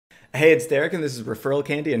Hey, it's Derek, and this is Referral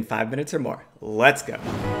Candy in 5 minutes or more. Let's go.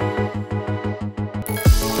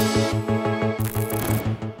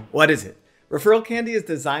 What is it? Referral Candy is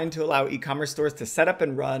designed to allow e-commerce stores to set up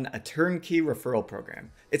and run a turnkey referral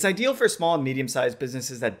program. It's ideal for small and medium-sized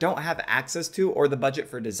businesses that don't have access to or the budget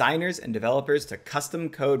for designers and developers to custom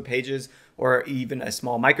code pages or even a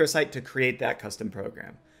small microsite to create that custom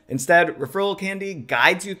program. Instead, Referral Candy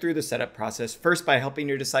guides you through the setup process, first by helping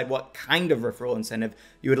you decide what kind of referral incentive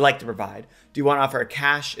you would like to provide. Do you want to offer a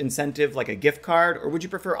cash incentive like a gift card, or would you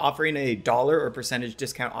prefer offering a dollar or percentage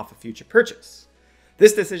discount off a future purchase?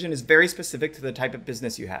 This decision is very specific to the type of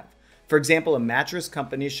business you have. For example, a mattress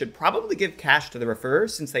company should probably give cash to the referrer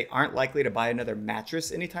since they aren't likely to buy another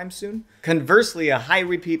mattress anytime soon. Conversely, a high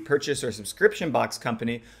repeat purchase or subscription box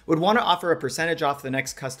company would want to offer a percentage off the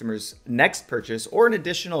next customer's next purchase or an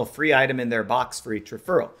additional free item in their box for each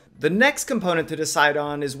referral. The next component to decide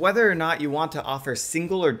on is whether or not you want to offer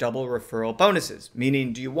single or double referral bonuses,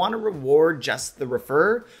 meaning do you want to reward just the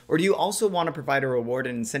referrer, or do you also want to provide a reward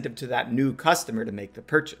and incentive to that new customer to make the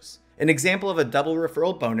purchase? An example of a double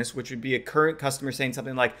referral bonus, which would be a current customer saying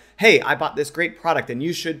something like, "Hey, I bought this great product and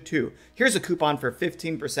you should too. Here's a coupon for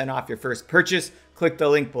 15% off your first purchase. Click the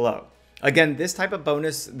link below." Again, this type of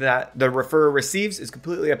bonus that the referrer receives is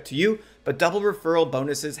completely up to you, but double referral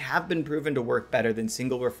bonuses have been proven to work better than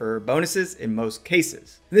single referrer bonuses in most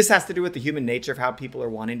cases. This has to do with the human nature of how people are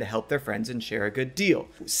wanting to help their friends and share a good deal.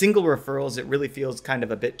 Single referrals, it really feels kind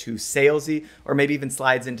of a bit too salesy, or maybe even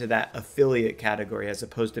slides into that affiliate category as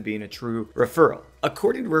opposed to being a true referral.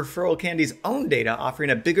 According to Referral Candy's own data,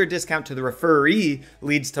 offering a bigger discount to the referee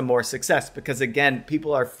leads to more success because, again,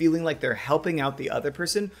 people are feeling like they're helping out the other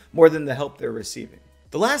person more than the help they're receiving.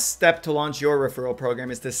 The last step to launch your referral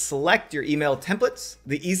program is to select your email templates.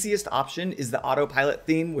 The easiest option is the autopilot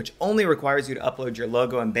theme, which only requires you to upload your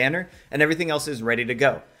logo and banner, and everything else is ready to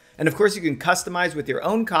go. And of course, you can customize with your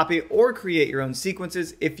own copy or create your own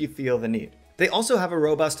sequences if you feel the need. They also have a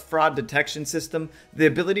robust fraud detection system, the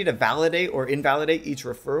ability to validate or invalidate each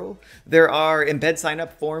referral. There are embed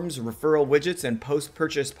sign-up forms, referral widgets, and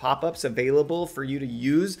post-purchase pop-ups available for you to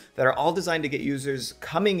use that are all designed to get users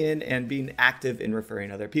coming in and being active in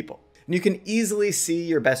referring other people. And you can easily see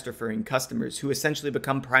your best referring customers who essentially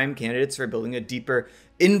become prime candidates for building a deeper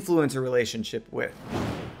influencer relationship with.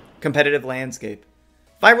 Competitive landscape.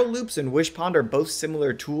 Viral Loops and Wishpond are both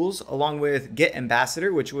similar tools, along with Get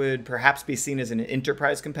Ambassador, which would perhaps be seen as an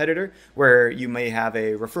enterprise competitor, where you may have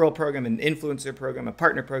a referral program, an influencer program, a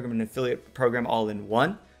partner program, an affiliate program all in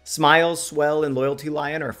one. Smile, Swell, and Loyalty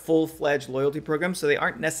Lion are full-fledged loyalty programs, so they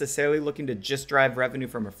aren't necessarily looking to just drive revenue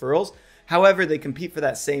from referrals. However, they compete for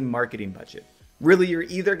that same marketing budget. Really, you're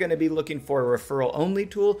either going to be looking for a referral-only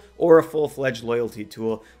tool or a full-fledged loyalty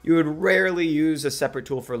tool. You would rarely use a separate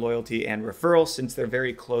tool for loyalty and referral since they're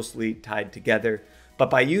very closely tied together. But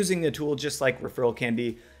by using the tool just like Referral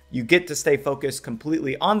Candy, you get to stay focused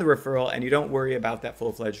completely on the referral and you don't worry about that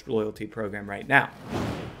full-fledged loyalty program right now.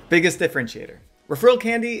 Biggest differentiator. Referral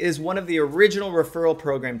Candy is one of the original referral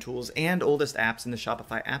program tools and oldest apps in the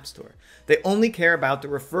Shopify App Store. They only care about the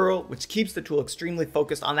referral, which keeps the tool extremely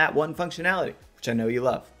focused on that one functionality, which I know you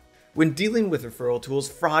love. When dealing with referral tools,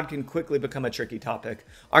 fraud can quickly become a tricky topic.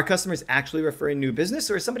 Are customers actually referring new business,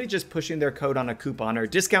 or is somebody just pushing their code on a coupon or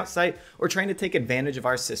discount site or trying to take advantage of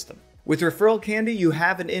our system? With Referral Candy, you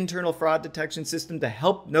have an internal fraud detection system to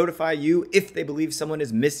help notify you if they believe someone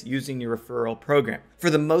is misusing your referral program. For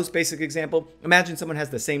the most basic example, imagine someone has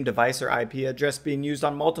the same device or IP address being used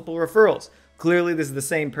on multiple referrals. Clearly, this is the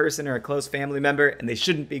same person or a close family member, and they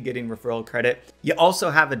shouldn't be getting referral credit. You also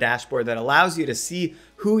have a dashboard that allows you to see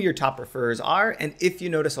who your top referrers are, and if you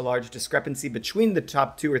notice a large discrepancy between the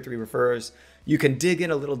top 2 or 3 referrers, you can dig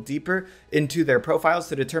in a little deeper into their profiles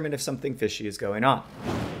to determine if something fishy is going on.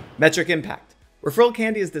 Metric impact. Referral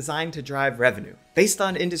Candy is designed to drive revenue. Based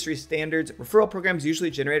on industry standards, referral programs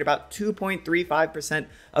usually generate about 2.35%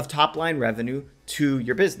 of top-line revenue to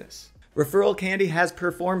your business. Referral Candy has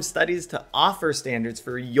performed studies to offer standards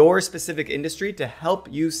for your specific industry to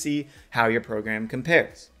help you see how your program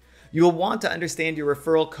compares. You will want to understand your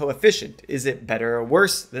referral coefficient. Is it better or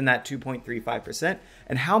worse than that 2.35%?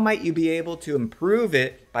 And how might you be able to improve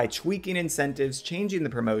it by tweaking incentives, changing the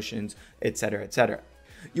promotions, etc., etc.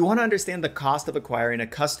 You want to understand the cost of acquiring a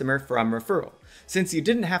customer from referral. Since you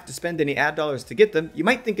didn't have to spend any ad dollars to get them, you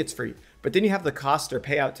might think it's free, but then you have the cost or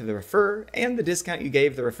payout to the referrer and the discount you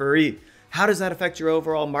gave the referee. How does that affect your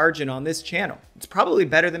overall margin on this channel? It's probably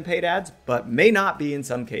better than paid ads, but may not be in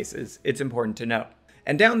some cases. It's important to know.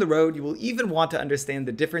 And down the road, you will even want to understand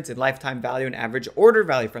the difference in lifetime value and average order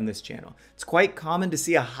value from this channel. It's quite common to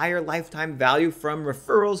see a higher lifetime value from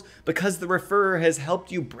referrals because the referrer has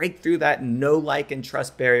helped you break through that know, like, and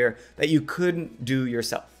trust barrier that you couldn't do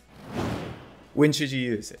yourself. When should you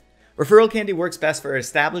use it? ReferralCandy works best for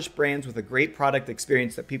established brands with a great product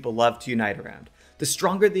experience that people love to unite around. The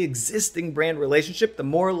stronger the existing brand relationship, the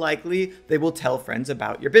more likely they will tell friends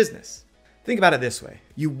about your business. Think about it this way.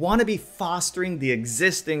 You want to be fostering the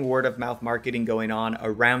existing word-of-mouth marketing going on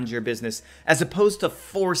around your business as opposed to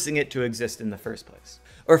forcing it to exist in the first place.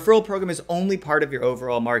 A referral program is only part of your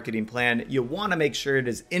overall marketing plan. You want to make sure it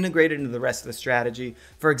is integrated into the rest of the strategy.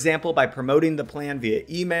 For example, by promoting the plan via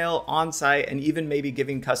email, on-site, and even maybe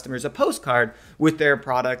giving customers a postcard with their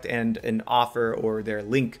product and an offer or their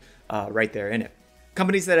link right there in it.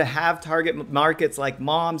 Companies that have target markets like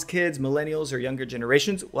moms, kids, millennials, or younger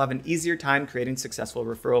generations will have an easier time creating successful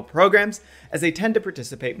referral programs as they tend to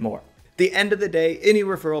participate more. At the end of the day, any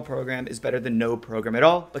referral program is better than no program at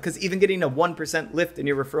all because even getting a 1% lift in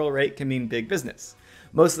your referral rate can mean big business.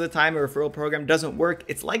 Most of the time, a referral program doesn't work.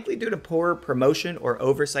 It's likely due to poor promotion or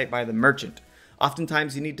oversight by the merchant.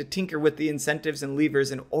 Oftentimes, you need to tinker with the incentives and levers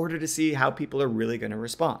in order to see how people are really going to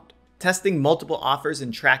respond. Testing multiple offers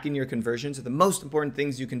and tracking your conversions are the most important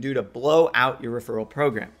things you can do to blow out your referral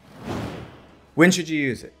program. When should you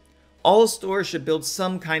use it? All stores should build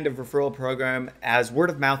some kind of referral program as word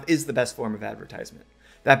of mouth is the best form of advertisement.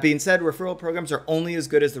 That being said, referral programs are only as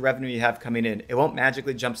good as the revenue you have coming in. It won't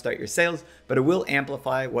magically jumpstart your sales, but it will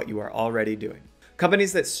amplify what you are already doing.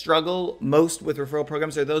 Companies that struggle most with referral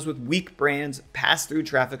programs are those with weak brands, pass-through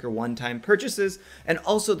traffic, or one-time purchases, and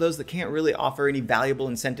also those that can't really offer any valuable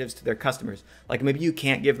incentives to their customers. Like maybe you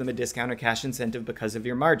can't give them a discount or cash incentive because of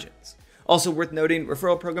your margins. Also worth noting,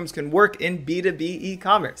 referral programs can work in B2B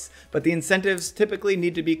e-commerce, but the incentives typically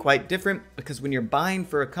need to be quite different because when you're buying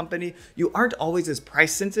for a company, you aren't always as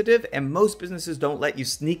price sensitive, and most businesses don't let you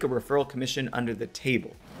sneak a referral commission under the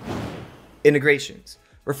table. Integrations.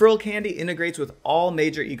 ReferralCandy integrates with all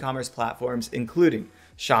major e-commerce platforms, including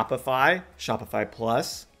Shopify, Shopify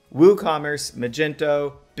Plus, WooCommerce,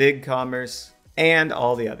 Magento, BigCommerce, and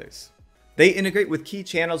all the others. They integrate with key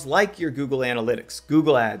channels like your Google Analytics,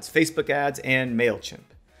 Google Ads, Facebook Ads, and MailChimp.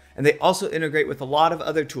 And they also integrate with a lot of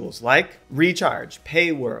other tools like Recharge,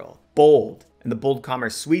 Paywhirl, Bold, and the Bold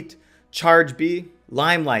Commerce Suite, ChargeBee,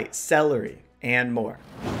 Limelight, Celery, and more.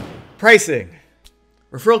 Pricing.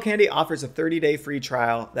 ReferralCandy offers a 30-day free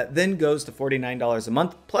trial that then goes to $49 a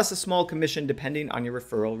month, plus a small commission depending on your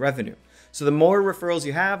referral revenue. So the more referrals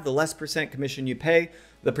you have, the less percent commission you pay.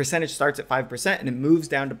 The percentage starts at 5% and it moves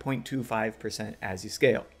down to 0.25% as you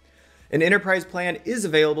scale. An enterprise plan is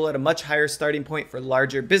available at a much higher starting point for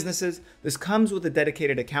larger businesses. This comes with a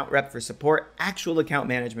dedicated account rep for support, actual account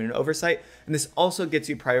management and oversight, and this also gets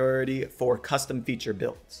you priority for custom feature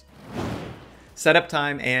builds. Setup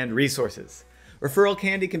time and resources.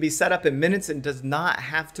 ReferralCandy can be set up in minutes and does not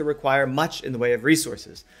have to require much in the way of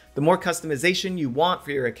resources. The more customization you want for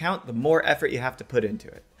your account, the more effort you have to put into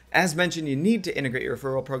it. As mentioned, you need to integrate your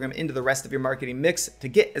referral program into the rest of your marketing mix to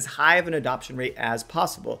get as high of an adoption rate as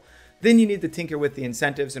possible. Then you need to tinker with the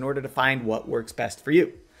incentives in order to find what works best for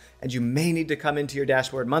you. And you may need to come into your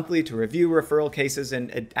dashboard monthly to review referral cases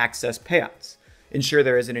and access payouts. Ensure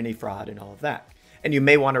there isn't any fraud and all of that. And you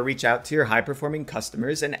may want to reach out to your high-performing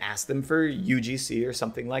customers and ask them for UGC or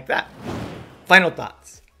something like that. Final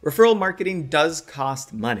thoughts. Referral marketing does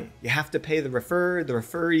cost money. You have to pay the referrer, the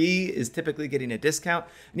referee is typically getting a discount,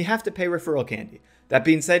 and you have to pay ReferralCandy. That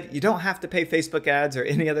being said, you don't have to pay Facebook ads or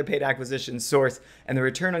any other paid acquisition source, and the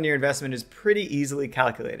return on your investment is pretty easily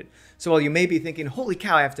calculated. So while you may be thinking, holy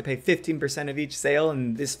cow, I have to pay 15% of each sale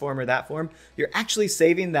in this form or that form, you're actually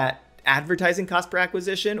saving that advertising cost per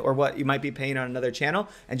acquisition or what you might be paying on another channel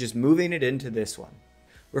and just moving it into this one.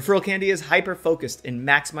 ReferralCandy is hyper-focused in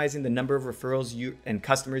maximizing the number of referrals you and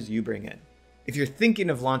customers you bring in. If you're thinking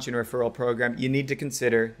of launching a referral program, you need to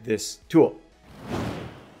consider this tool.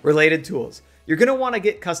 Related tools. You're going to want to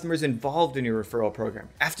get customers involved in your referral program.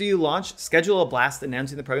 After you launch, schedule a blast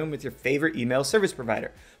announcing the program with your favorite email service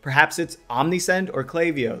provider. Perhaps it's Omnisend or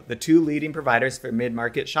Klaviyo, the two leading providers for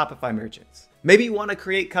mid-market Shopify merchants. Maybe you want to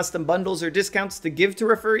create custom bundles or discounts to give to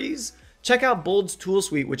referees? Check out Bold's tool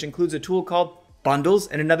suite, which includes a tool called Bundles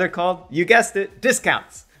and another called, you guessed it,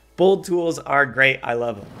 Discounts. Bold tools are great. I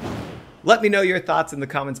love them. Let me know your thoughts in the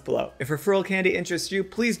comments below. If ReferralCandy interests you,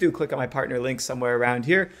 please do click on my partner link somewhere around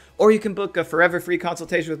here, or you can book a forever free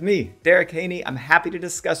consultation with me, Derek Haney. I'm happy to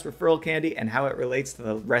discuss ReferralCandy and how it relates to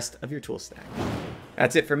the rest of your tool stack.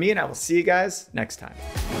 That's it for me, and I will see you guys next time.